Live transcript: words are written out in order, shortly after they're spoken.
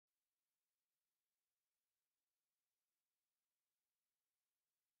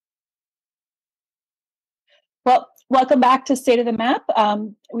Well, welcome back to State of the Map.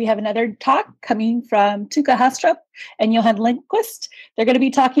 We have another talk coming from Tuukka Hastrup and Johan Lindqvist. They're going to be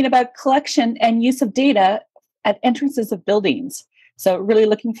talking about collection and use of data at entrances of buildings. So really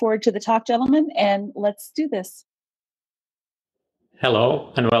looking forward to the talk, gentlemen, and let's do this.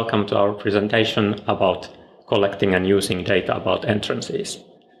 Hello, and welcome to our presentation about collecting and using data about entrances.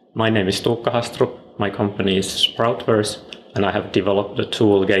 My name is Tuukka Hastrup, my company is Sproutverse, and I have developed the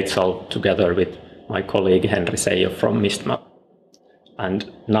tool Gatesolve together with my colleague Henri Seijo from Mistmap.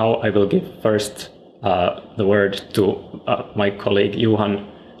 And now I will give first the word to my colleague Johan,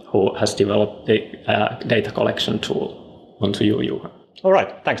 who has developed the data collection tool. On to you, Johan. All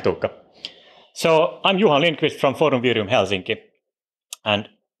right, thanks, Tuukka. So I'm Johan Lindqvist from Forum Virium Helsinki. And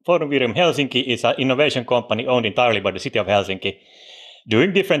Forum Virium Helsinki is an innovation company owned entirely by the city of Helsinki,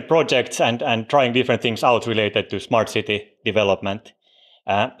 doing different projects and trying different things out related to smart city development.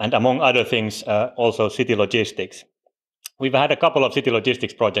 And among other things, also city logistics. We've had a couple of city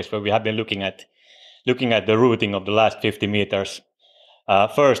logistics projects where we have been looking at the routing of the last 50 meters.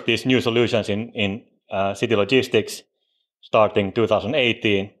 First, these new solutions in city logistics, starting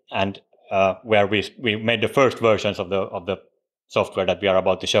 2018, and where we made the first versions of the software that we are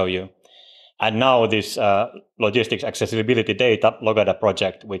about to show you. And now this logistics accessibility data Logada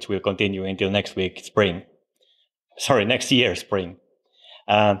project, which will continue until next year spring.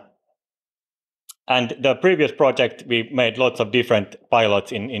 And the previous project, we made lots of different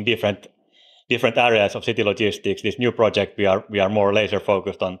pilots in different areas of city logistics. This new project, we are more laser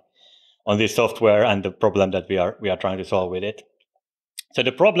focused on this software and the problem that we are trying to solve with it. So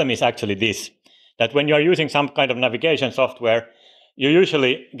the problem is actually this, that when you are using some kind of navigation software, you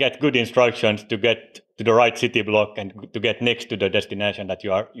usually get good instructions to get to the right city block and to get next to the destination that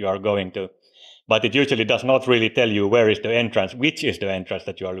you are going to. But it usually does not really tell you where is the entrance, which is the entrance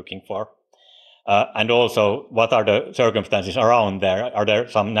that you are looking for. And also, what are the circumstances around there? Are there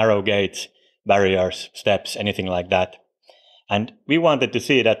some narrow gates, barriers, steps, anything like that? And we wanted to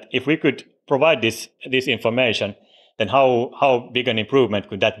see that if we could provide this information, then how big an improvement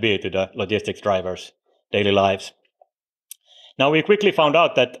could that be to the logistics drivers' daily lives? Now, we quickly found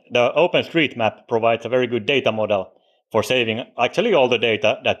out that the OpenStreetMap provides a very good data model for saving actually all the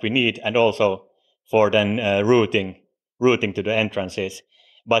data that we need and also for then routing to the entrances.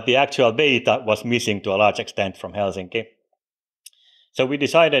 But the actual data was missing to a large extent from Helsinki. So we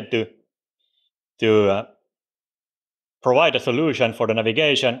decided to provide a solution for the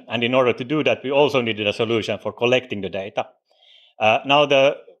navigation, and in order to do that, we also needed a solution for collecting the data. Now,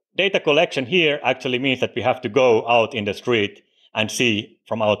 the data collection here actually means that we have to go out in the street and see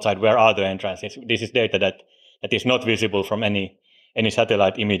from outside where are the entrances. This is data that is not visible from any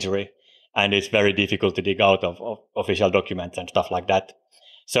satellite imagery, and it's very difficult to dig out of official documents and stuff like that.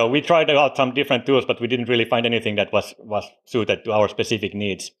 So we tried out some different tools, but we didn't really find anything that was suited to our specific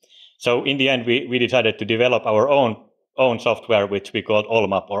needs. So in the end, we decided to develop our own software, which we called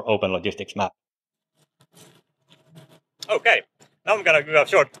OLMap, or Open Logistics Map. Okay, now I'm going to give a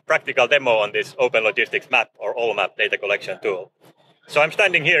short practical demo on this Open Logistics Map, or OLMap data collection tool. So I'm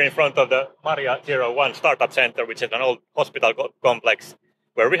standing here in front of the Maria 01 Startup Center, which is an old hospital complex,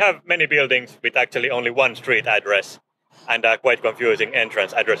 where we have many buildings with actually only one street address and a quite confusing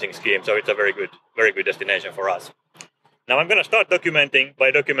entrance addressing scheme. So it's a very good destination for us. Now I'm going to start documenting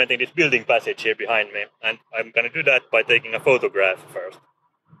by documenting this building passage here behind me, and I'm going to do that by taking a photograph first.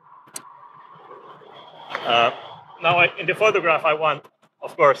 Now in the photograph I want,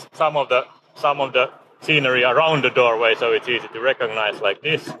 of course, some of the scenery around the doorway, so it's easy to recognize like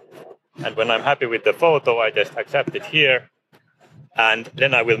this. And when I'm happy with the photo, I just accept it here, and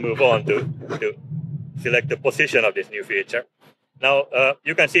then I will move on to select the position of this new feature. Now,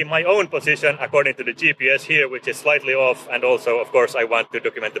 you can see my own position according to the GPS here, which is slightly off. And also, of course, I want to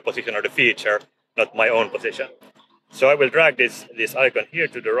document the position of the feature, not my own position. So I will drag this icon here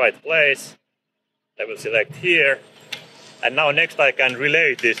to the right place. I will select here. And now next I can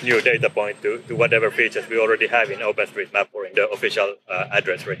relate this new data point to whatever features we already have in OpenStreetMap or in the official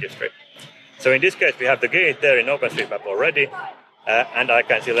address registry. So in this case, we have the gate there in OpenStreetMap already. And I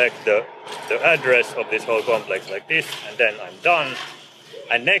can select the address of this whole complex like this, and then I'm done.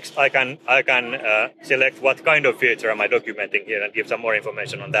 And next I can select what kind of feature am I documenting here and give some more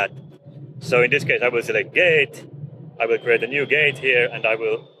information on that. So in this case I will select gate. I will create a new gate here, and I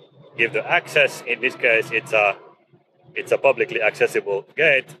will give the access. In this case it's a publicly accessible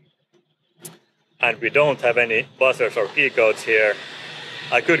gate, and we don't have any buzzers or key codes here.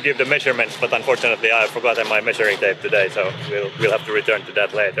 I could give the measurements, but unfortunately I've forgotten my measuring tape today, so we'll have to return to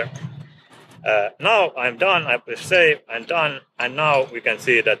that later. Now I'm done. I will save and done, and now we can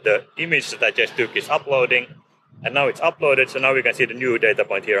see that the image that I just took is uploading. And now it's uploaded, so now we can see the new data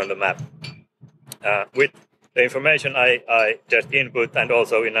point here on the map. With the information I just input and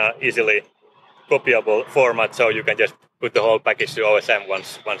also in a easily copyable format, so you can just put the whole package to OSM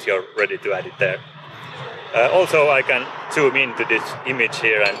once you're ready to add it there. Also, I can zoom into this image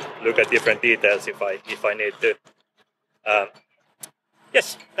here and look at different details if I need to.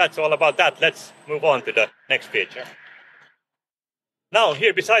 Yes, that's all about that. Let's move on to the next feature. Now,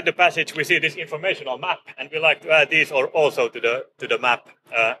 here beside the passage, we see this informational map, and we like to add these also to the map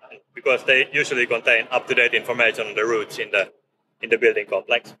because they usually contain up-to-date information on the routes in the building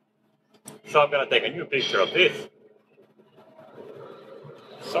complex. So I'm going to take a new picture of this.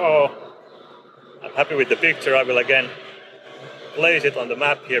 So I'm happy with the picture. I will again place it on the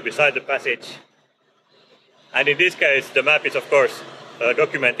map here beside the passage. And in this case, the map is of course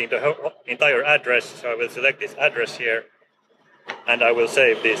documenting the entire address. So I will select this address here. And I will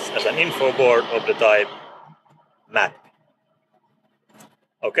save this as an info board of the type map.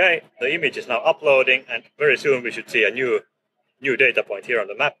 Okay, the image is now uploading, and very soon we should see a new data point here on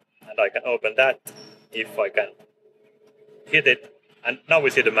the map. And I can open that if I can hit it. And now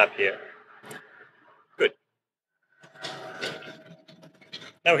we see the map here. Good.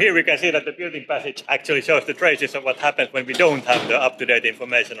 Now here we can see that the building passage actually shows the traces of what happens when we don't have the up-to-date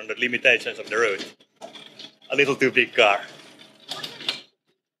information on the limitations of the route. A little too big car.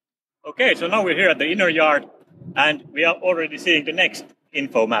 Okay, so now we're here at the inner yard, and we are already seeing the next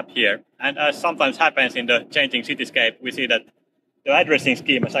info map here. And as sometimes happens in the changing cityscape, we see that the addressing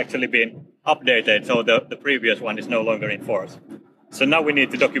scheme has actually been updated, so the previous one is no longer in force. So now we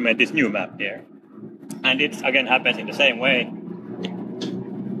need to document this new map here. And it again happens in the same way,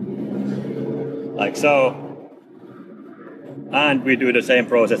 like so. And we do the same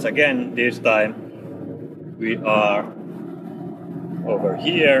process again. This time we are over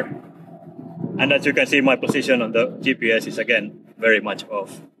here. And as you can see, my position on the GPS is again very much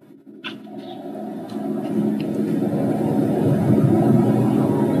off.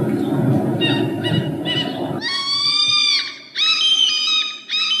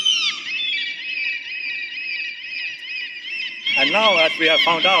 And now, as we have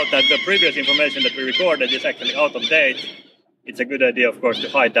found out that the previous information that we recorded is actually out of date, it's a good idea, of course, to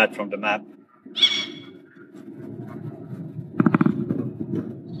hide that from the map.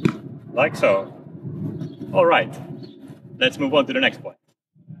 Like so. All right, let's move on to the next point.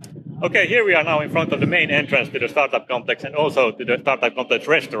 Okay, here we are now in front of the main entrance to the startup complex and also to the startup complex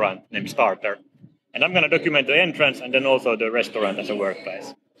restaurant named Starter. And I'm going to document the entrance and then also the restaurant as a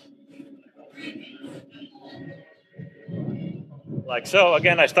workplace. Like so.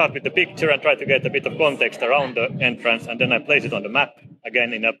 Again, I start with the picture and try to get a bit of context around the entrance, and then I place it on the map,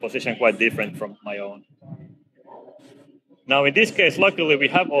 again in a position quite different from my own. Now in this case, luckily we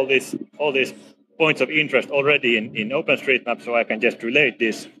have all these points of interest already in OpenStreetMap, so I can just relate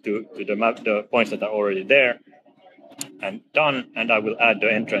this to the map, the points that are already there, and done, and I will add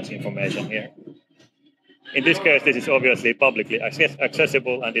the entrance information here. In this case, this is obviously publicly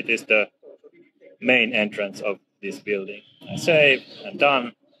accessible, and it is the main entrance of this building. I save and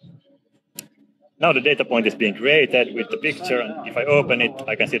done. Now the data point is being created with the picture, and if I open it,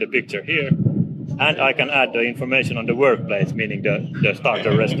 I can see the picture here, and I can add the information on the workplace, meaning the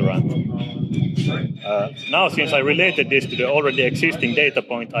starter restaurant. Now, since I related this to the already existing data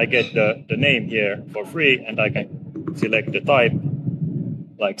point, I get the name here for free, and I can select the type,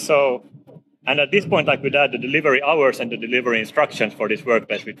 like so. And at this point, I could add the delivery hours and the delivery instructions for this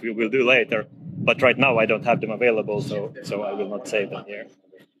workplace, which we will do later. But right now, I don't have them available, so I will not save them here.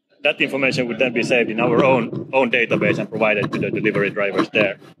 That information would then be saved in our own database and provided to the delivery drivers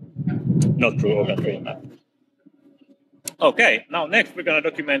there, not through OpenStreetMap. Okay, now next we're going to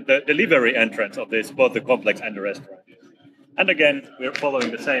document the delivery entrance of this, both the complex and the restaurant. And again, we're following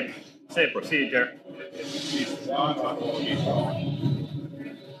the same procedure.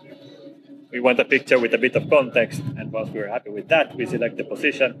 We want a picture with a bit of context, and once we're happy with that, we select the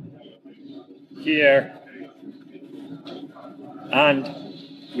position here. And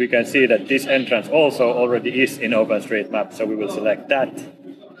we can see that this entrance also already is in OpenStreetMap, so we will select that.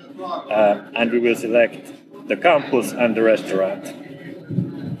 And we will select the campus and the restaurant.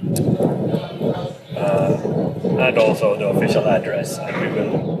 And also the official address. And we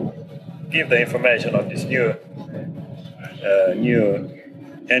will give the information of this new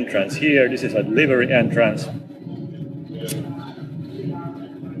entrance here. This is a delivery entrance.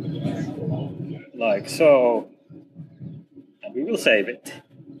 Like so. And we will save it.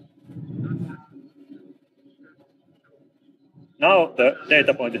 Now the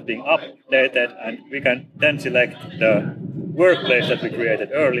data point is being updated, and we can then select the workplace that we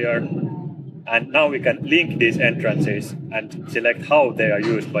created earlier. And now we can link these entrances and select how they are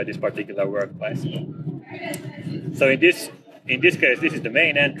used by this particular workplace. So in this case, this is the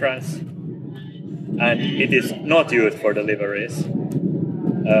main entrance, and it is not used for deliveries,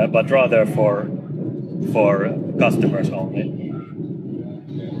 but rather for customers only.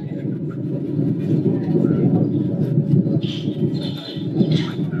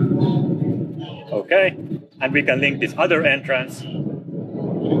 Okay, and we can link this other entrance,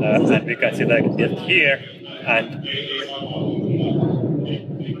 and we can select it here, and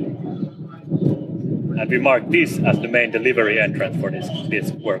we mark this as the main delivery entrance for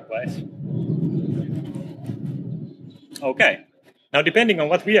this workplace. Okay, now depending on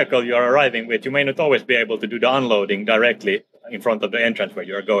what vehicle you are arriving with, you may not always be able to do the unloading directly in front of the entrance where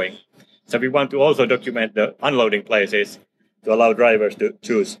you are going. So we want to also document the unloading places to allow drivers to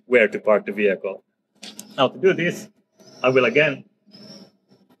choose where to park the vehicle. Now to do this, I will again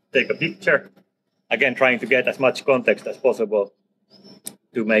take a picture, again trying to get as much context as possible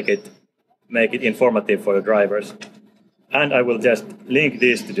to make it informative for the drivers. And I will just link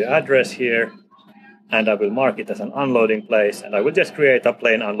this to the address here, and I will mark it as an unloading place, and I will just create a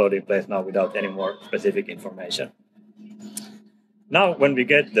plain unloading place now without any more specific information. Now when we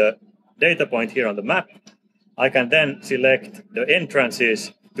get the data point here on the map, I can then select the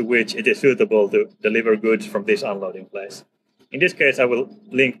entrances to which it is suitable to deliver goods from this unloading place. In this case, I will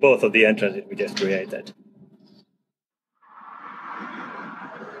link both of the entrances we just created.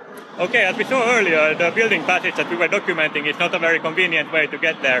 Okay, as we saw earlier, the building passage that we were documenting is not a very convenient way to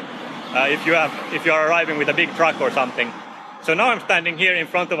get there if you are arriving with a big truck or something. So now I'm standing here in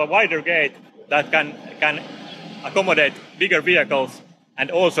front of a wider gate that can accommodate bigger vehicles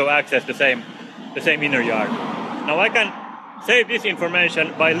and also access the same inner yard. Now I can save this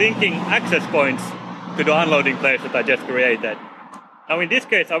information by linking access points to the unloading place that I just created. Now in this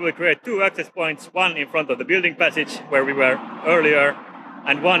case I will create two access points, one in front of the building passage where we were earlier,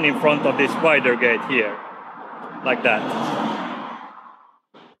 and one in front of this wider gate here, like that.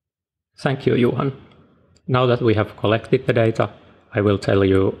 Thank you, Johan. Now that we have collected the data, I will tell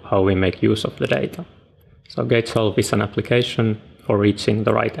you how we make use of the data. So Gatesolve is an application for reaching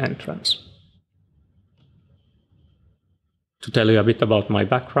the right entrance. To tell you a bit about my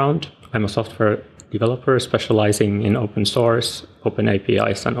background, I'm a software developer specializing in open source, open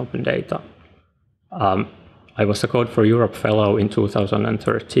APIs, and open data. I was a Code for Europe fellow in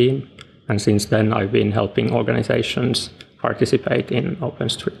 2013, and since then I've been helping organizations participate in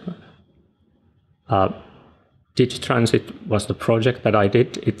OpenStreetMap. DigiTransit was the project that I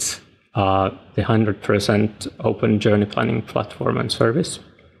did. It's the 100% open journey planning platform and service,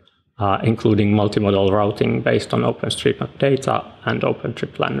 including multimodal routing based on OpenStreetMap data and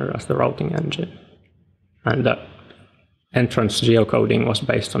OpenTripPlanner as the routing engine. And the entrance geocoding was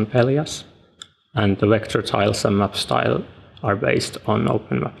based on Pelias, and the vector tiles and map style are based on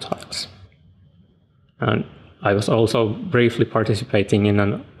OpenMap tiles. And I was also briefly participating in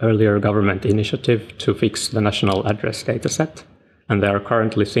an earlier government initiative to fix the national address dataset, and they are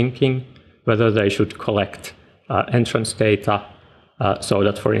currently thinking whether they should collect entrance data so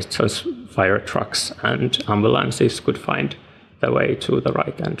that, for instance, fire trucks and ambulances could find the way to the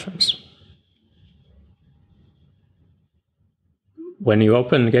right entrance. When you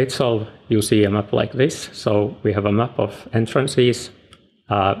open Gatesolve, you see a map like this. So we have a map of entrances.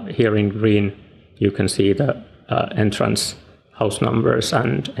 Here in green, you can see the entrance house numbers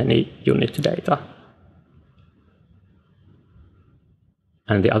and any unit data.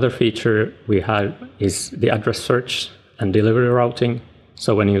 And the other feature we have is the address search and delivery routing.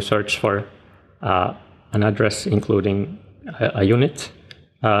 So when you search for an address including a unit,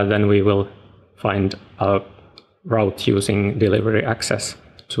 then we will find a route using delivery access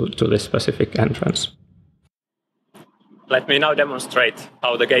to this specific entrance. Let me now demonstrate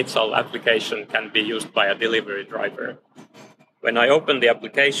how the Gatesolve application can be used by a delivery driver. When I open the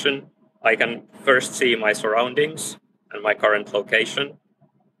application, I can first see my surroundings and my current location,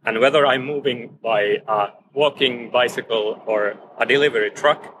 and whether I'm moving by a walking, bicycle, or a delivery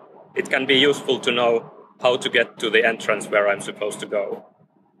truck, it can be useful to know how to get to the entrance where I'm supposed to go.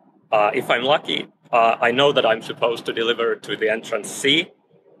 If I'm lucky, I know that I'm supposed to deliver to the entrance C,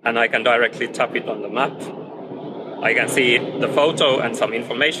 and I can directly tap it on the map. I can see the photo and some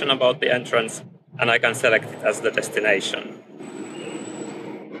information about the entrance, and I can select it as the destination.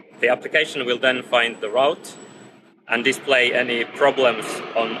 The application will then find the route and display any problems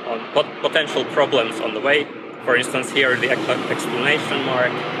potential problems on the way. For instance, here the explanation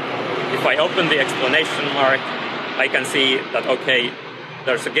mark. If I open the explanation mark, I can see that, okay,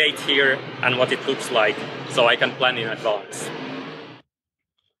 there's a gate here and what it looks like, so I can plan in advance.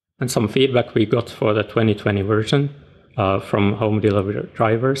 And some feedback we got for the 2020 version from home delivery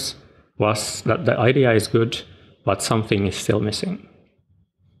drivers was that the idea is good, but something is still missing.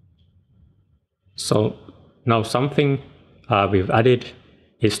 So now something we've added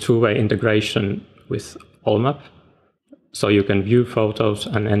is two-way integration with OLMap. So you can view photos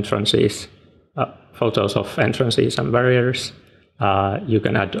and entrances, photos of entrances and barriers. You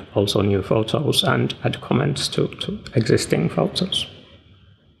can add also new photos and add comments to existing photos.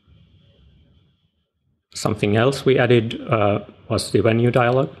 Something else we added was the venue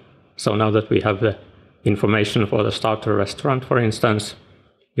dialog. So now that we have the information for the starter restaurant, for instance,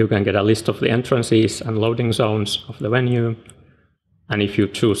 you can get a list of the entrances and loading zones of the venue. And if you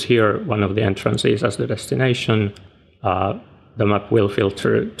choose here one of the entrances as the destination, the map will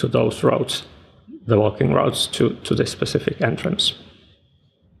filter to those routes, the walking routes to this specific entrance.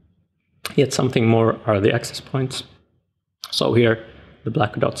 Yet something more are the access points. So here, the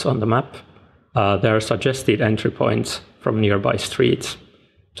black dots on the map, there are suggested entry points from nearby streets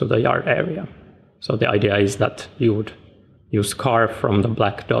to the yard area. So the idea is that you would use car from the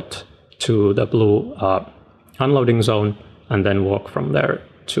black dot to the blue unloading zone and then walk from there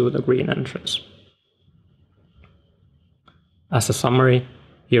to the green entrance. As a summary,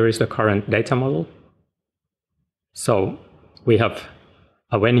 here is the current data model. So we have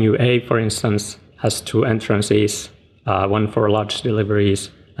a venue A, for instance, has two entrances, one for large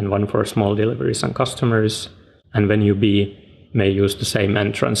deliveries and one for small deliveries and customers. And venue B may use the same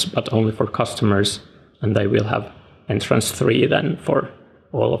entrance, but only for customers, and they will have entrance 3 then for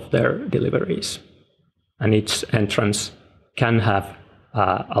all of their deliveries. And each entrance can have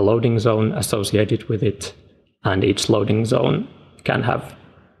a loading zone associated with it, and each loading zone can have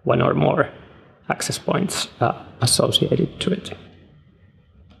one or more access points associated to it.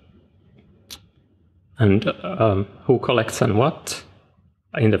 And who collects and what?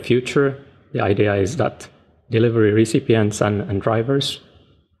 In the future, the idea is that delivery recipients and drivers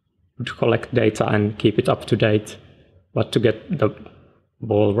would collect data and keep it up to date. But to get the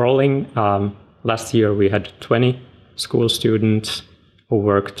ball rolling, last year we had 20 school students who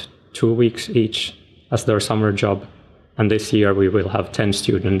worked 2 weeks each as their summer job. And this year we will have 10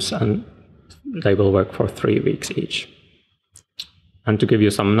 students and they will work for 3 weeks each. And to give you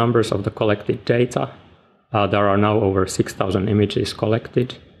some numbers of the collected data, there are now over 6,000 images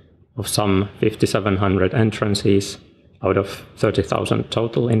collected of some 5,700 entrances out of 30,000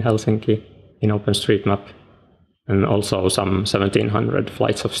 total in Helsinki in OpenStreetMap, and also some 1,700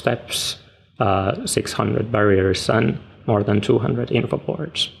 flights of steps, 600 barriers, and more than 200 info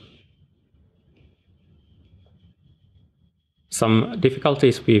boards. Some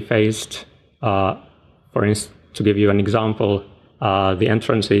difficulties we faced, for instance, to give you an example, the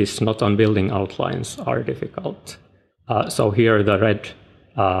entrances not on building outlines are difficult. So here the red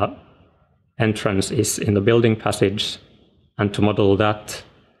entrance is in the building passage, and to model that,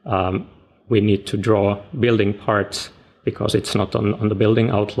 we need to draw building parts because it's not on the building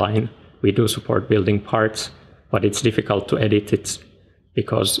outline. We do support building parts, but it's difficult to edit it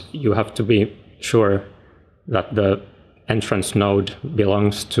because you have to be sure that the entrance node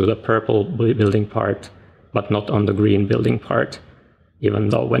belongs to the purple building part, but not on the green building part, even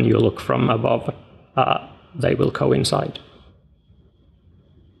though when you look from above, they will coincide.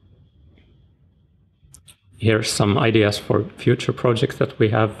 Here's some ideas for future projects that we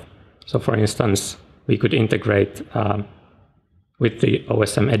have. So for instance, we could integrate with the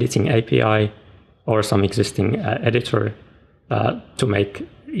OSM editing API or some existing editor to make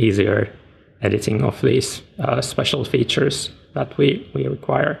easier editing of these special features that we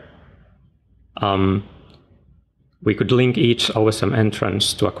require. We could link each OSM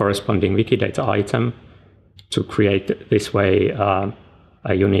entrance to a corresponding Wikidata item to create this way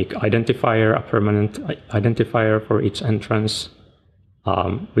a unique identifier, a permanent identifier for each entrance.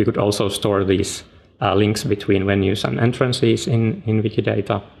 We could also store these links between venues and entrances in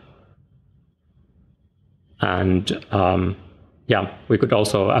Wikidata. And yeah, we could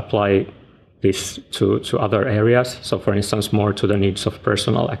also apply this to other areas. So for instance, more to the needs of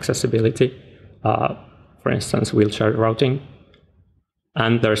personal accessibility. For instance, wheelchair routing.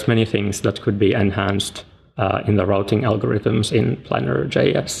 And there's many things that could be enhanced in the routing algorithms in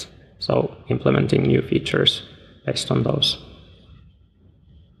Planner.js. So implementing new features based on those.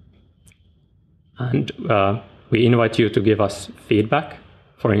 And we invite you to give us feedback.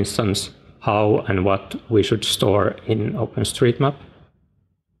 For instance, how and what we should store in OpenStreetMap.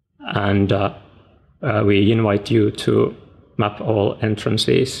 And we invite you to map all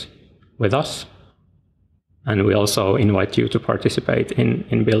entrances with us. And we also invite you to participate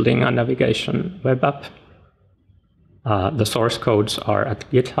in building a navigation web app. The source codes are at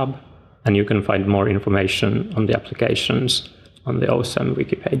GitHub, and you can find more information on the applications on the OSM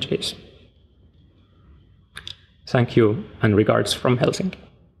wiki pages. Thank you, and regards from Helsinki.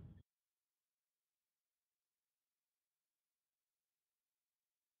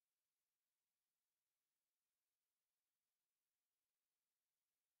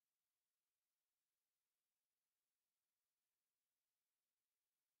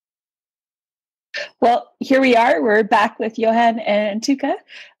 Well, here we are. We're back with Johan and Tuukka.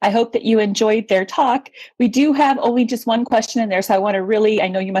 I hope that you enjoyed their talk. We do have only just one question in there, so I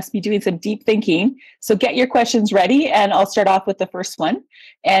know you must be doing some deep thinking. So get your questions ready, and I'll start off with the first one.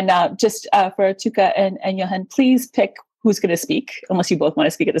 And just for Tuukka and Johan, please pick who's going to speak, unless you both want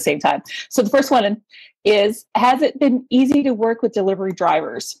to speak at the same time. So the first one is, has it been easy to work with delivery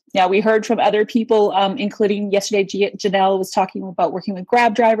drivers? Now, we heard from other people, including yesterday, Janelle was talking about working with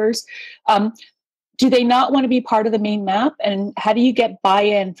Grab drivers. Do they not want to be part of the main map? And how do you get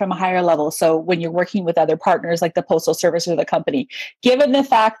buy-in from a higher level? So when you're working with other partners like the Postal Service or the company, given the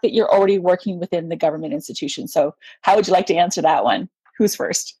fact that you're already working within the government institution. So how would you like to answer that one? Who's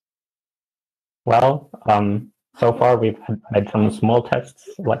first? Well, so far we've had some small tests,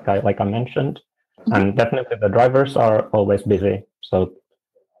 like I mentioned, and definitely the drivers are always busy. So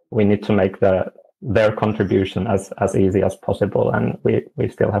we need to make their contribution as easy as possible, and we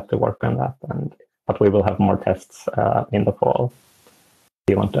still have to work on that. But we will have more tests in the fall.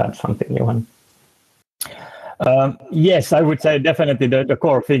 Do you want to add something, Johan? Yes, I would say definitely the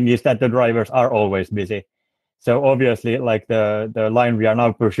core thing is that the drivers are always busy. So obviously, like the line we are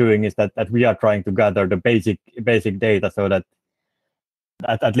now pursuing is that we are trying to gather the basic data so that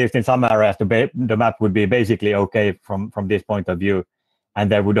at least in some areas the map would be basically okay from this point of view,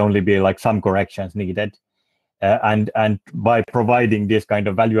 and there would only be like some corrections needed. And by providing this kind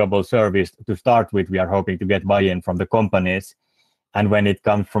of valuable service to start with, we are hoping to get buy-in from the companies. And when it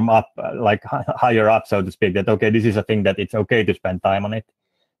comes from up, like higher up, so to speak, that okay, this is a thing that it's okay to spend time on it,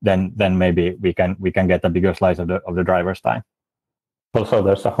 then maybe we can get a bigger slice of the driver's time. Also,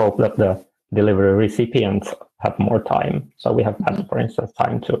 there's a hope that the delivery recipients have more time. So we have had, for instance,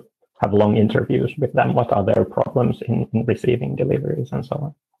 time to have long interviews with them. What are their problems in receiving deliveries and so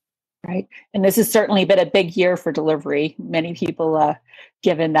on. Right. And this has certainly been a big year for delivery. Many people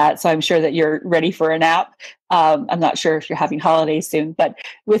given that. So I'm sure that you're ready for an app. I'm not sure if you're having holidays soon, but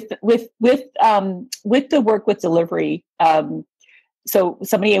with the work with delivery, so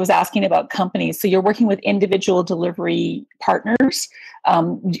somebody was asking about companies. So you're working with individual delivery partners.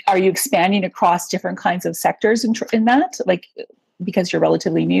 Are you expanding across different kinds of sectors in that? Like, because you're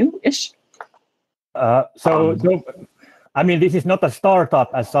relatively new-ish? I mean, this is not a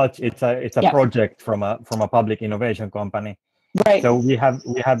startup as such. It's a project from a public innovation company. Right. So we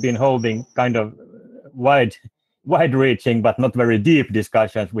have been holding kind of wide-reaching but not very deep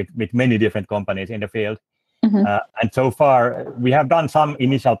discussions with many different companies in the field. Mm-hmm. And so far we have done some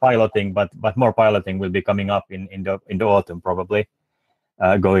initial piloting, but more piloting will be coming up in the autumn probably,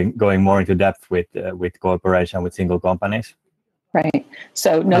 going more into depth with cooperation with single companies. Right.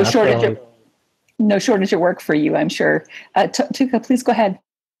 So no shortage of work for you, I'm sure. Tuukka, please go ahead.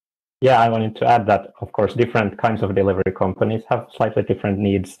 Yeah, I wanted to add that, of course, different kinds of delivery companies have slightly different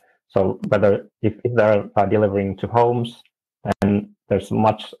needs. So whether if they're delivering to homes, then there's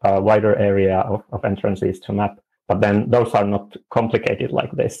much wider area of entrances to map. But then those are not complicated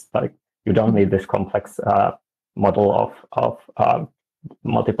like this. Like you don't need this complex model of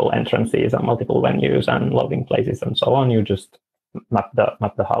multiple entrances and multiple venues and loading places and so on. You just map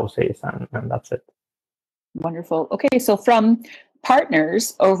the houses and that's it. Wonderful. Okay, so from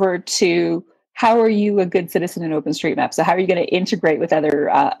partners over to how are you a good citizen in OpenStreetMap? So how are you going to integrate with other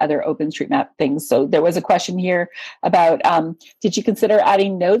OpenStreetMap things? So there was a question here about did you consider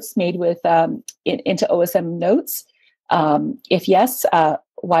adding notes made with into OSM notes? If yes,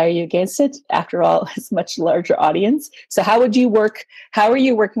 why are you against it? After all, it's a much larger audience. So how are you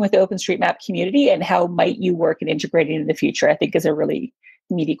working with the OpenStreetMap community, and how might you work in integrating in the future? I think is a really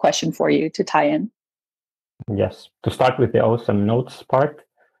meaty question for you to tie in. Yes, to start with the OSM notes part,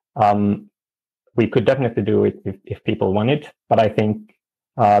 we could definitely do it if people want it, but I think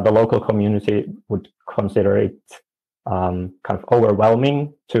the local community would consider it kind of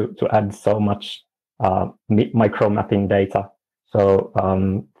overwhelming to add so much micro mapping data. So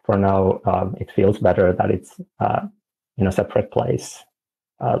for now, it feels better that it's in a separate place.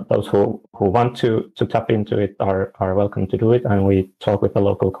 Those who want to tap into it are welcome to do it, and we talk with the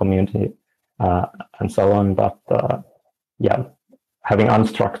local community and so on. But yeah, having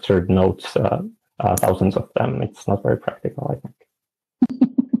unstructured notes, thousands of them, it's not very practical, I think.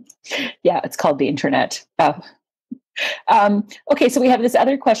 Yeah, it's called the internet. Okay, so we have this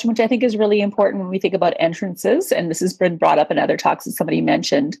other question, which I think is really important when we think about entrances, and this has been brought up in other talks that somebody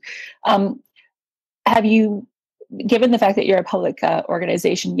mentioned. Have you, given the fact that you're a public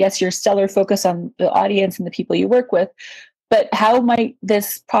organization, yes, you're stellar focus on the audience and the people you work with, but how might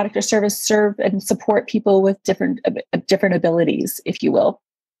this product or service serve and support people with different abilities, if you will,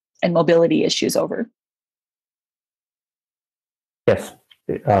 and mobility issues over? Yes,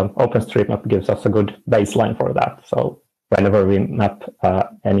 OpenStreetMap gives us a good baseline for that. So whenever we map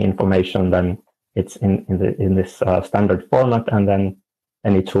any information, then it's in this standard format, and then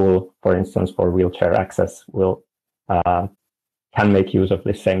any tool, for instance, for wheelchair access, will can make use of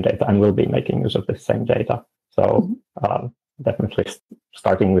this same data and will be making use of this same data. So definitely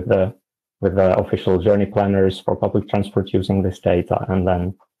starting with the official journey planners for public transport using this data, and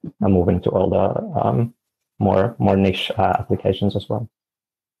then moving to all the more niche applications as well.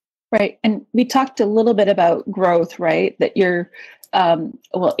 Right. And we talked a little bit about growth, right? That you're,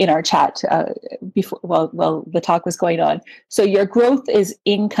 in our chat before, while the talk was going on. So your growth is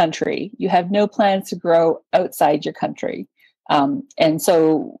in country. You have no plans to grow outside your country. And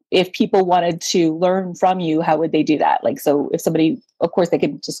so if people wanted to learn from you, how would they do that? Like, so if somebody, of course, they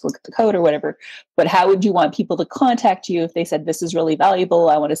could just look at the code or whatever, but how would you want people to contact you if they said, this is really valuable,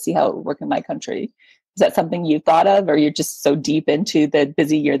 I want to see how it would work in my country? Is that something you thought of, or you're just so deep into the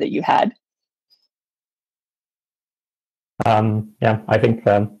busy year that you had? Yeah, I think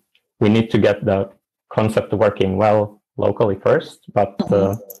we need to get the concept working well locally first, but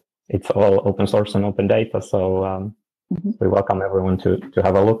it's all open source and open data. So we welcome everyone to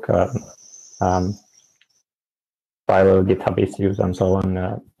have a look, file GitHub issues and so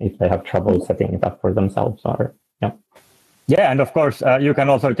on, if they have trouble setting it up for themselves. Or yeah, and of course, you can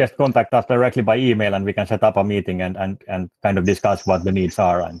also just contact us directly by email, and we can set up a meeting and kind of discuss what the needs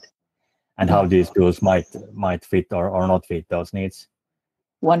are and how these tools might fit or not fit those needs.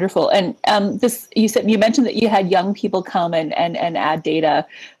 Wonderful. And you mentioned that you had young people come and add data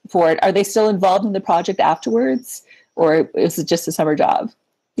for it. Are they still involved in the project afterwards, or is it just a summer job?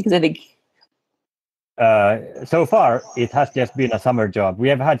 Because I think so far it has just been a summer job. We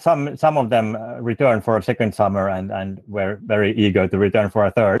have had some of them return for a second summer, and we're very eager to return for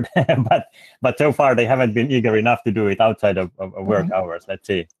a third. but so far they haven't been eager enough to do it outside of work hours. Let's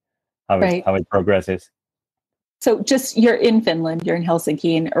see how it progresses. So you're in Finland, you're in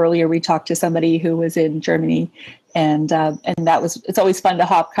Helsinki, and earlier we talked to somebody who was in Germany, and it's always fun to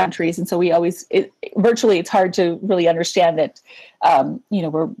hop countries, and so virtually it's hard to really understand that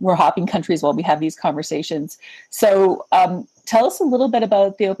we're hopping countries while we have these conversations. So tell us a little bit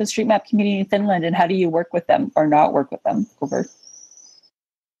about the OpenStreetMap community in Finland, and how do you work with them or not work with them over?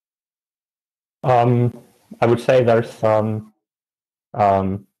 I would say there's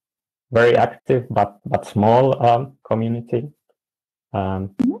very active but small community,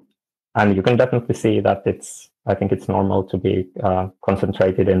 and you can definitely see that I think it's normal to be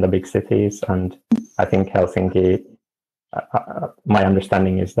concentrated in the big cities, and I think Helsinki, my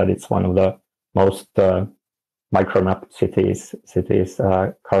understanding is that it's one of the most micromapped cities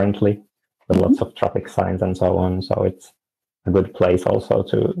currently, with lots of traffic signs and so on. So it's a good place also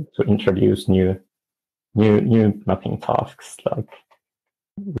to introduce new mapping tasks. Like,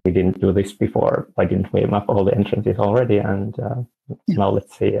 we didn't do this before. Why didn't we map all the entrances already? And now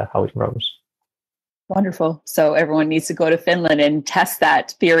let's see how it grows. Wonderful. So everyone needs to go to Finland and test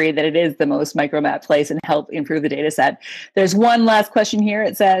that theory that it is the most micromapped place and help improve the data set. There's one last question here.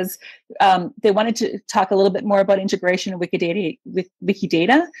 It says they wanted to talk a little bit more about integration of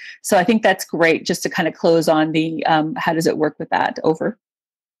Wikidata. So I think that's great, just to kind of close on the how does it work with that. Over.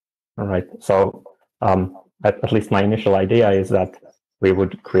 All right. So at least my initial idea is that we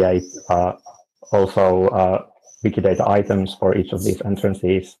would create also Wikidata items for each of these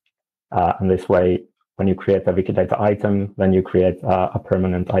entrances. And this way, when you create a Wikidata item, then you create a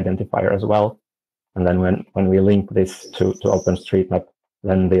permanent identifier as well. And then when we link this to OpenStreetMap,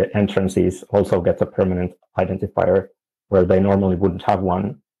 then the entrances also get a permanent identifier where they normally wouldn't have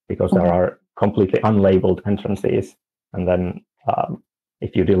one, because there are completely unlabeled entrances. And then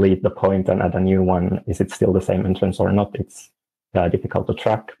if you delete the point and add a new one, is it still the same entrance or not? It's difficult to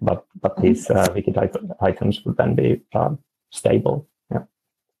track, but these Wikidata items would then be stable. Yeah.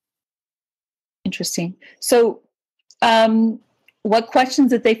 Interesting. So what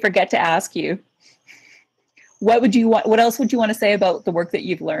questions did they forget to ask you? What else would you want to say about the work that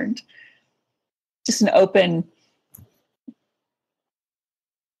you've learned? Just an open.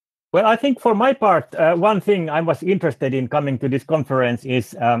 Well, I think for my part, one thing I was interested in coming to this conference is,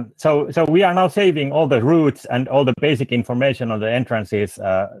 so we are now saving all the routes and all the basic information on the entrances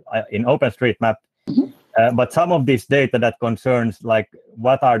in OpenStreetMap. But some of this data that concerns like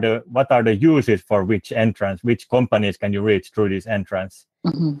what are the uses for which entrance, which companies can you reach through this entrance,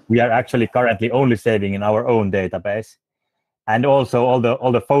 we are actually currently only saving in our own database. And also all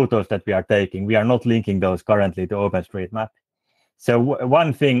the photos that we are taking, we are not linking those currently to OpenStreetMap. So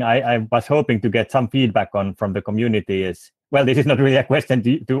one thing I was hoping to get some feedback on from the community is, well, this is not really a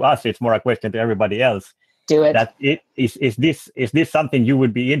question to us, it's more a question to everybody else. Do it. That is this something you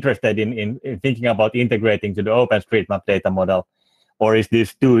would be interested in thinking about integrating to the OpenStreetMap data model? Or is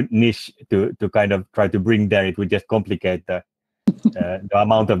this too niche to kind of try to bring there? It would just complicate the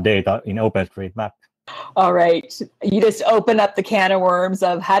amount of data in OpenStreetMap. All right. You just open up the can of worms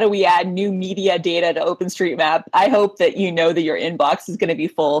of how do we add new media data to OpenStreetMap. I hope that you know that your inbox is going to be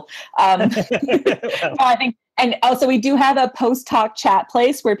full. I think, and also we do have a post-talk chat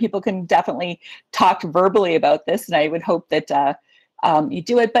place where people can definitely talk verbally about this. And I would hope that you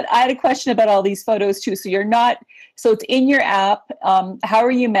do it. But I had a question about all these photos too. So so it's in your app. How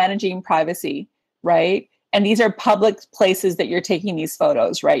are you managing privacy, right? And these are public places that you're taking these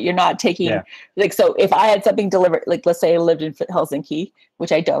photos, right? You're not taking, like, so if I had something delivered, like, let's say I lived in Helsinki,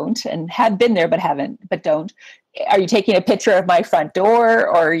 which I don't, and have been there, but don't. Are you taking a picture of my front door,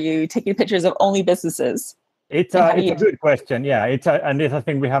 or are you taking pictures of only businesses? It's a good question. Yeah, and I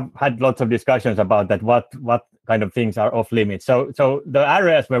think we have had lots of discussions about that. What kind of things are off limits? So the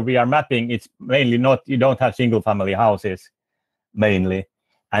areas where we are mapping, it's mainly not, you don't have single family houses mainly.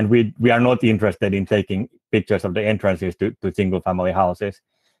 And we are not interested in taking pictures of the entrances to single family houses.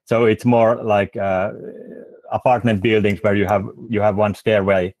 So it's more like apartment buildings where you have one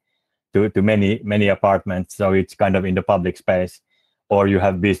stairway to many apartments. So it's kind of in the public space, or you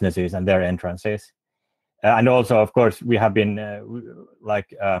have businesses and their entrances. And also, of course, we have been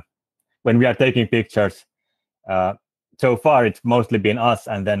when we are taking pictures, so far it's mostly been us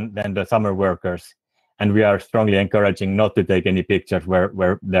and then the summer workers. And we are strongly encouraging not to take any pictures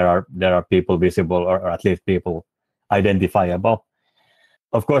where there are people visible, or at least people identifiable.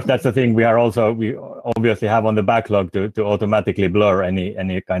 Of course, that's the thing. We obviously have on the backlog to automatically blur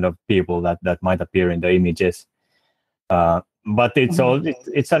any kind of people that might appear in the images. But it's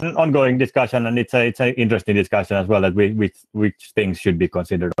an ongoing discussion, and it's an interesting discussion as well, that which things should be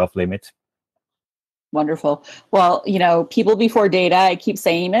considered off limits. Wonderful. Well, people before data. I keep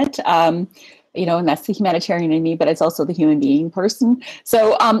saying it. And that's the humanitarian in me, but it's also the human being person.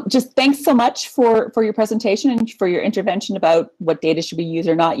 So just thanks so much for your presentation and for your intervention about what data should be used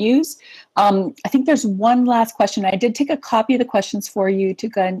or not used. I think there's one last question. I did take a copy of the questions for you,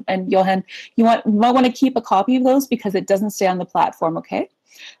 Tuukka and Johan. You might want to keep a copy of those because it doesn't stay on the platform, okay?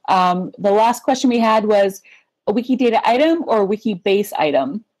 The last question we had was a Wikidata item or a Wikibase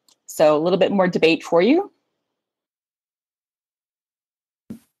item. So a little bit more debate for you.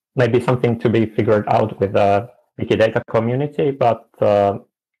 Maybe something to be figured out with the Wikidata community, but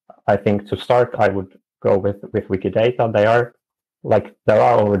I think to start, I would go with Wikidata. There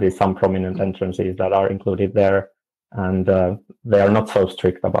are already some prominent entrances that are included there, and they are not so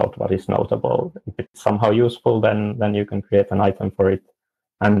strict about what is notable. If it's somehow useful, then you can create an item for it.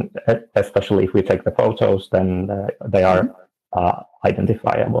 And especially if we take the photos, then they are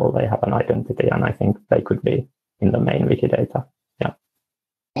identifiable. They have an identity, and I think they could be in the main Wikidata.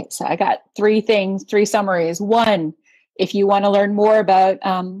 Okay, so I got three summaries. One, if you want to learn more about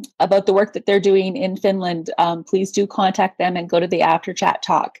the work that they're doing in Finland, please do contact them and go to the after chat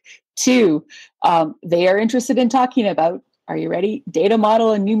talk. Two, they are interested in talking about, are you ready? Data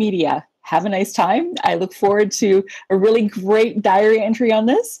model and new media. Have a nice time. I look forward to a really great diary entry on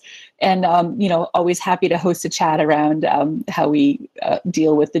this. And, always happy to host a chat around how we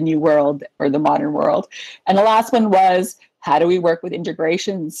deal with the new world or the modern world. And the last one was, how do we work with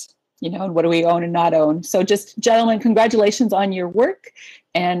integrations? And what do we own and not own? So just, gentlemen, congratulations on your work.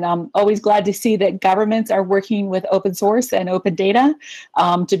 And I'm always glad to see that governments are working with open source and open data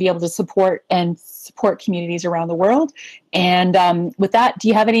to be able to support communities around the world. And with that, do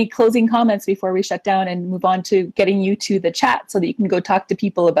you have any closing comments before we shut down and move on to getting you to the chat so that you can go talk to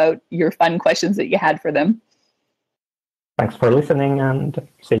people about your fun questions that you had for them? Thanks for listening, and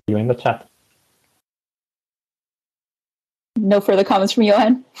see you in the chat. No further comments from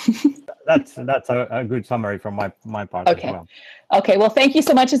Johan? That's a good summary from my part as well. Okay, well, thank you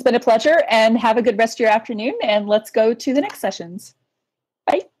so much. It's been a pleasure, and have a good rest of your afternoon, and let's go to the next sessions.